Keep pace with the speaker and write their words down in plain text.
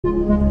Hello,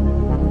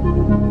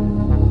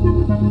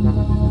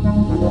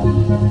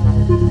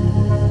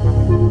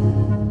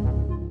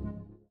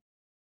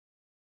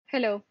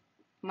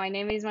 my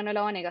name is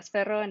Manuela V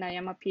Ferro, and I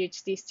am a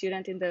PhD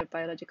student in the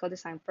Biological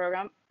Design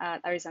program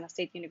at Arizona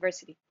State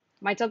University.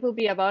 My talk will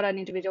be about an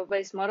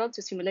individual-based model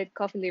to simulate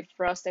coffee leaf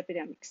rust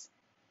epidemics.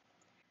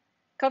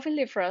 Coffee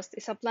leaf rust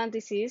is a plant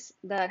disease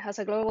that has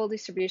a global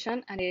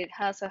distribution and it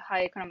has a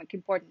high economic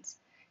importance.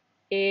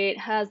 It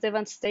has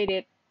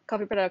devastated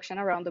coffee production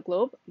around the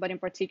globe, but in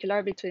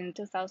particular between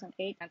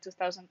 2008 and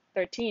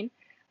 2013,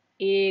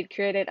 it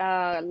created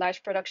a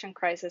large production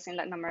crisis in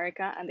Latin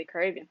America and the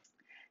Caribbean.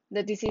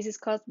 The disease is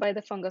caused by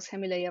the fungus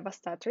Hemileia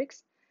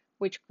vastatrix,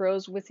 which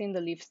grows within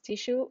the leaf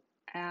tissue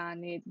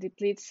and it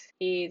depletes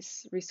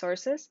its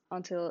resources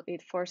until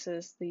it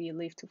forces the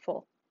leaf to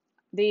fall.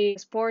 The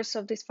spores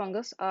of this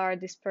fungus are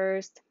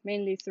dispersed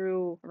mainly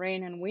through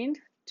rain and wind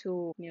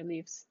to new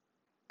leaves.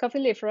 Coffee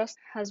leaf rust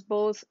has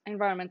both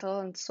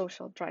environmental and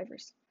social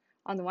drivers.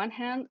 On the one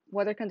hand,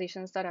 weather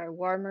conditions that are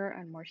warmer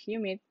and more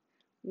humid,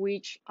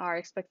 which are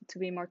expected to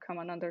be more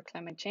common under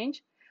climate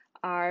change,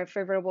 are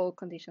favorable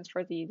conditions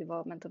for the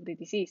development of the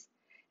disease.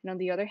 And on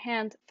the other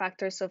hand,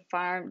 factors of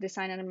farm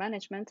design and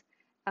management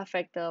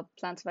affect the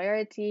plant's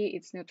variety,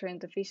 its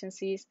nutrient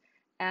deficiencies,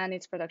 and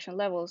its production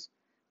levels,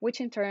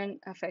 which in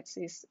turn affects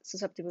its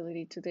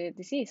susceptibility to the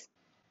disease.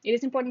 It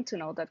is important to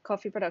note that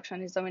coffee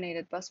production is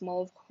dominated by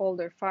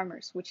smallholder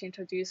farmers, which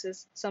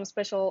introduces some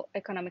special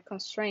economic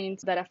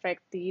constraints that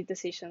affect the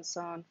decisions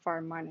on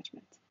farm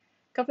management.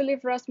 Coffee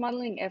leaf rust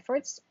modeling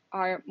efforts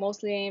are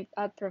mostly aimed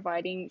at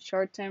providing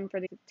short-term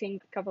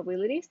predicting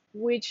capabilities,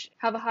 which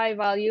have a high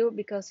value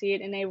because it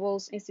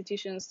enables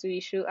institutions to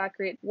issue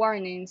accurate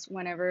warnings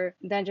whenever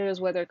dangerous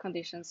weather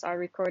conditions are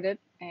recorded,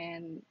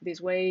 and this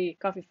way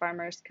coffee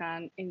farmers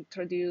can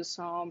introduce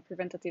some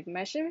preventative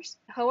measures.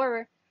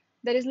 However,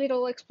 there is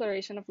little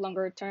exploration of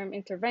longer-term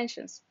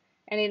interventions,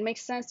 and it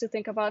makes sense to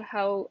think about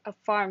how a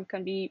farm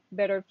can be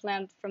better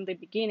planned from the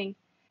beginning,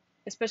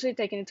 especially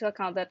taking into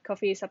account that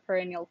coffee is a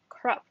perennial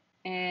crop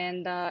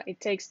and it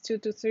takes 2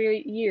 to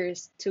 3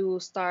 years to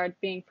start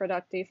being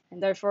productive.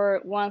 And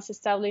therefore, once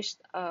established,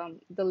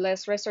 the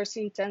less resource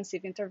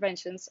intensive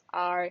interventions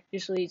are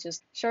usually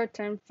just short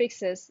term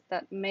fixes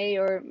that may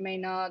or may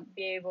not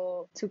be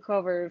able to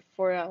cover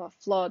for a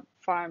flawed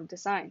farm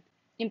design.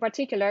 In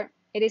particular,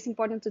 it is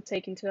important to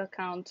take into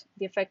account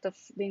the effect of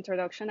the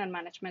introduction and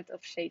management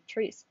of shade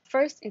trees.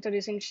 First,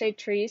 introducing shade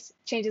trees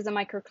changes the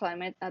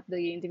microclimate at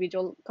the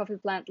individual coffee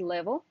plant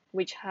level,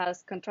 which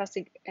has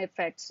contrasting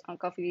effects on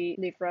coffee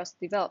leaf rust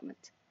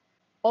development.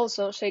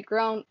 Also,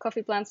 shade-grown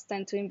coffee plants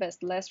tend to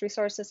invest less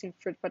resources in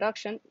fruit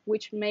production,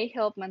 which may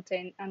help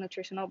maintain a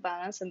nutritional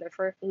balance and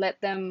therefore let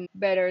them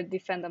better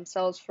defend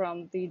themselves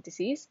from the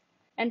disease.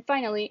 And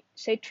finally,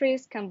 shade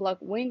trees can block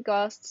wind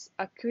gusts,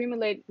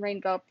 accumulate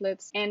rain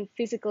droplets, and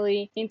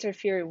physically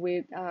interfere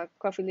with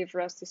coffee leaf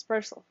rust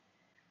dispersal.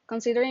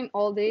 Considering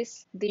all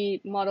this,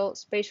 the model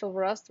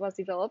SpatialRust was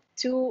developed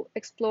to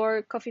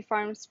explore coffee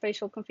farm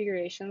spatial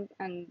configuration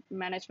and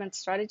management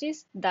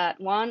strategies that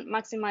one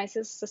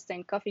maximizes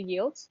sustained coffee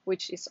yields,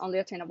 which is only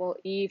attainable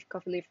if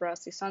coffee leaf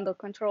rust is under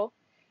control,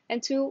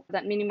 and two,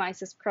 that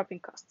minimizes cropping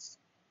costs.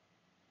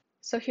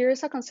 So here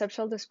is a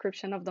conceptual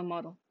description of the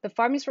model. The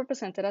farm is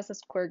represented as a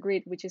square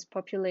grid which is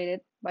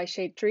populated by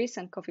shade trees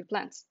and coffee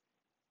plants.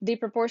 The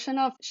proportion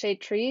of shade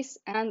trees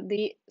and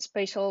the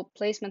spatial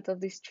placement of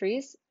these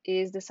trees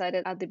is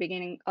decided at the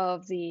beginning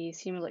of the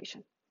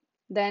simulation.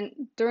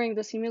 Then, during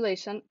the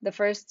simulation, the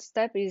first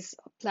step is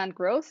plant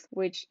growth,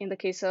 which in the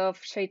case of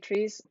shade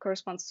trees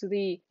corresponds to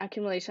the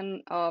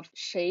accumulation of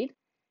shade,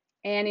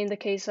 and in the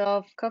case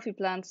of coffee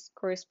plants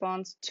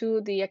corresponds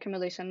to the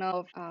accumulation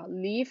of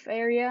leaf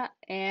area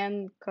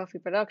and coffee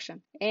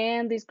production.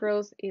 And this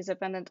growth is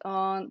dependent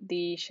on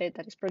the shade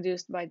that is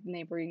produced by the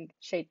neighboring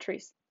shade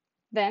trees.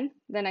 Then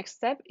the next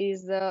step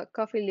is the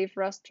coffee leaf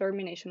rust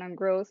germination and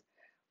growth,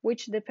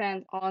 which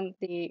depend on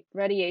the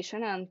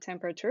radiation and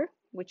temperature,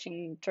 which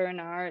in turn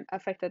are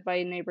affected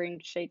by neighboring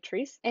shade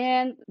trees,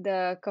 and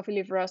the coffee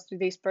leaf rust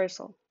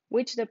dispersal,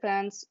 which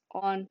depends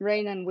on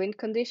rain and wind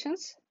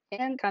conditions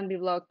and can be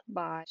blocked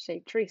by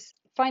shade trees.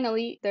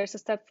 Finally, there's a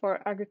step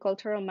for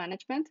agricultural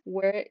management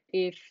where,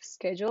 if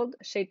scheduled,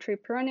 shade tree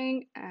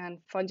pruning and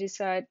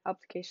fungicide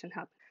application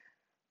happen.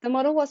 The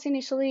model was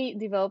initially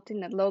developed in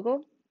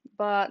NetLogo,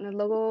 but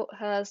NetLogo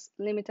has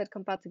limited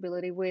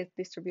compatibility with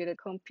distributed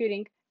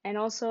computing, and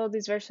also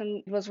this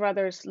version was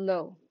rather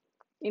slow.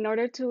 In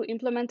order to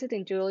implement it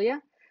in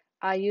Julia,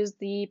 I used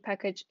the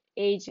package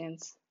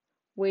agents,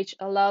 which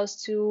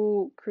allows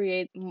to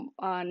create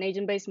an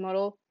agent-based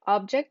model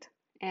object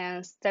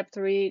and step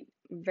through it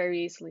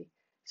very easily.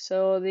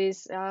 So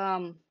this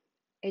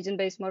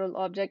agent-based model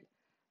object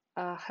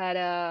had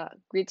a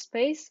grid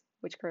space,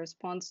 which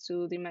corresponds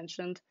to the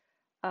mentioned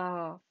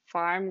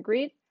farm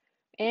grid.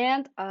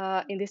 And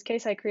in this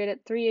case, I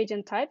created 3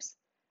 agent types.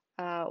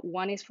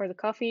 One is for the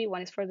coffee,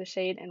 one is for the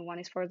shade, and one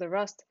is for the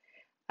rust.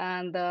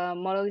 And the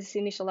model is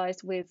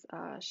initialized with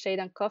shade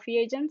and coffee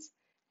agents.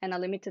 and a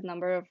limited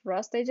number of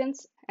Rust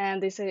agents,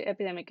 and this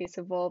epidemic is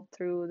evolved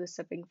through the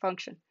stepping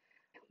function,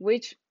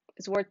 which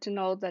is worth to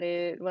note that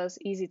it was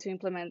easy to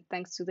implement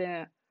thanks to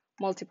the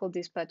multiple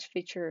dispatch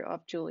feature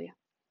of Julia.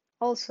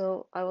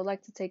 Also, I would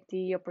like to take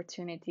the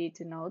opportunity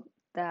to note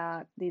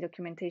that the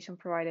documentation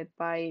provided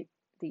by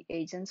the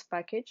agents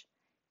package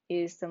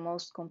is the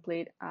most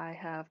complete I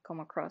have come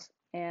across,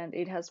 and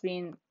it has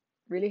been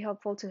really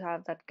helpful to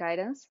have that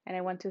guidance, and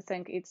I want to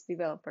thank its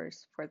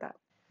developers for that.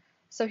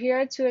 So here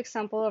are two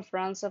examples of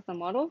runs of the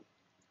model.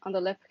 On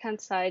the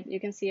left-hand side, you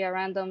can see a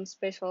random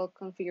spatial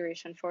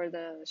configuration for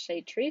the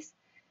shade trees,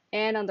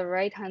 and on the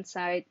right-hand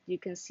side, you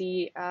can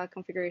see a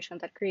configuration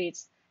that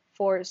creates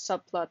 4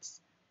 subplots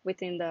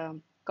within the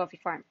coffee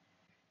farm.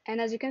 And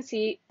as you can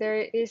see,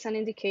 there is an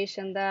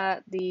indication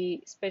that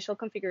the spatial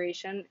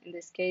configuration, in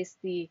this case,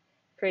 the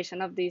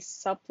creation of these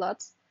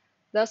subplots,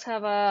 does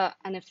have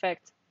an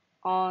effect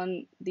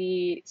on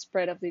the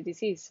spread of the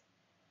disease.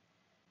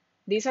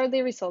 These are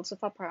the results of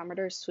a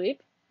parameter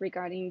sweep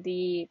regarding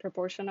the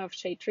proportion of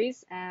shade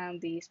trees and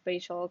the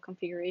spatial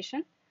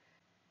configuration.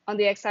 On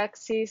the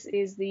x-axis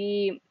is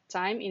the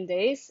time in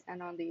days,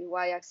 and on the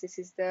y-axis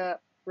is the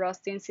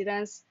rust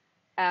incidence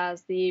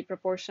as the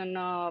proportion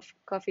of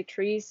coffee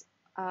trees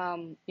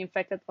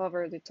infected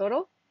over the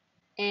total.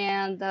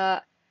 And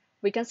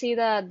we can see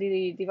that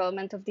the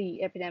development of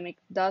the epidemic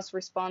does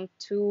respond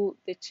to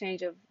the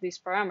change of these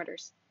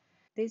parameters.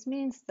 This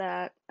means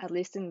that, at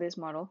least in this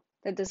model,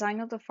 the design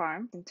of the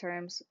farm, in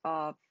terms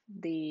of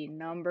the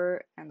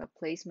number and the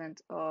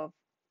placement of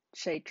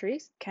shade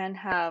trees, can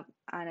have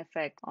an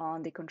effect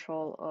on the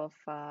control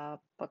of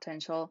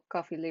potential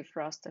coffee leaf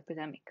rust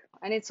epidemic.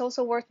 And it's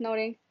also worth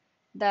noting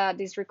that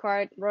this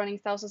required running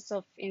thousands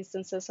of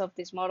instances of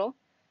this model,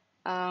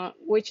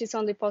 which is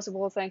only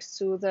possible thanks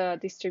to the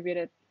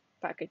distributed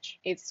package,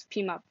 its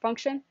PMAP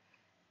function,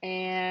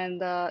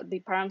 and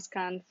the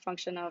params_scan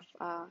function of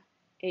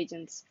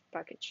agents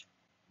package.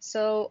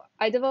 So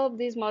I developed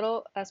this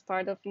model as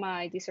part of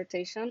my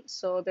dissertation,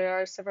 so there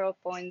are several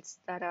points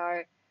that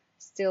are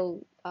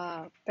still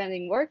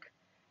pending work.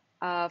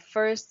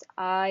 First,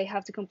 I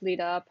have to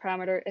complete a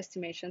parameter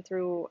estimation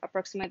through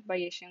approximate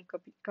Bayesian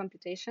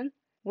computation,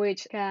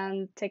 which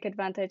can take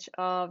advantage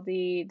of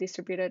the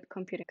distributed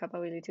computing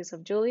capabilities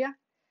of Julia.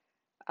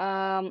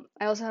 I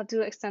also have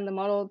to extend the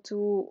model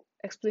to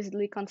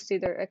explicitly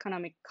consider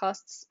economic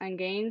costs and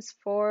gains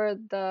for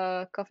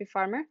the coffee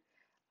farmer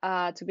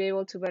to be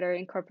able to better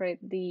incorporate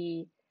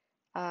the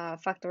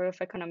factor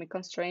of economic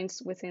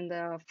constraints within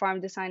the farm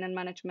design and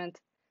management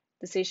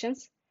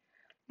decisions.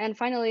 And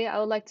finally, I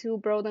would like to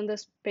broaden the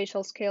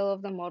spatial scale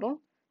of the model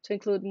to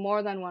include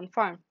more than one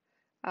farm.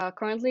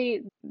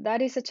 Currently,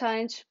 that is a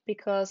challenge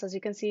because, as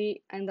you can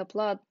see in the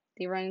plot,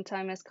 the running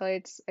time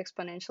escalates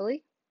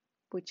exponentially,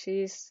 which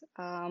is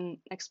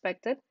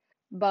expected,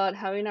 but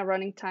having a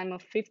running time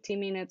of 50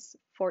 minutes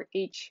for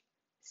each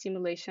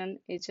simulation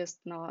is just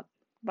not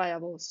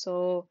viable.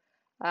 So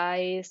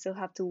I still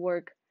have to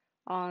work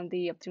on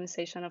the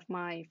optimization of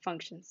my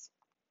functions.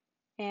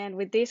 And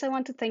with this, I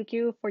want to thank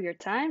you for your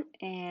time,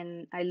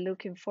 and I'm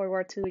looking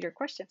forward to your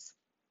questions.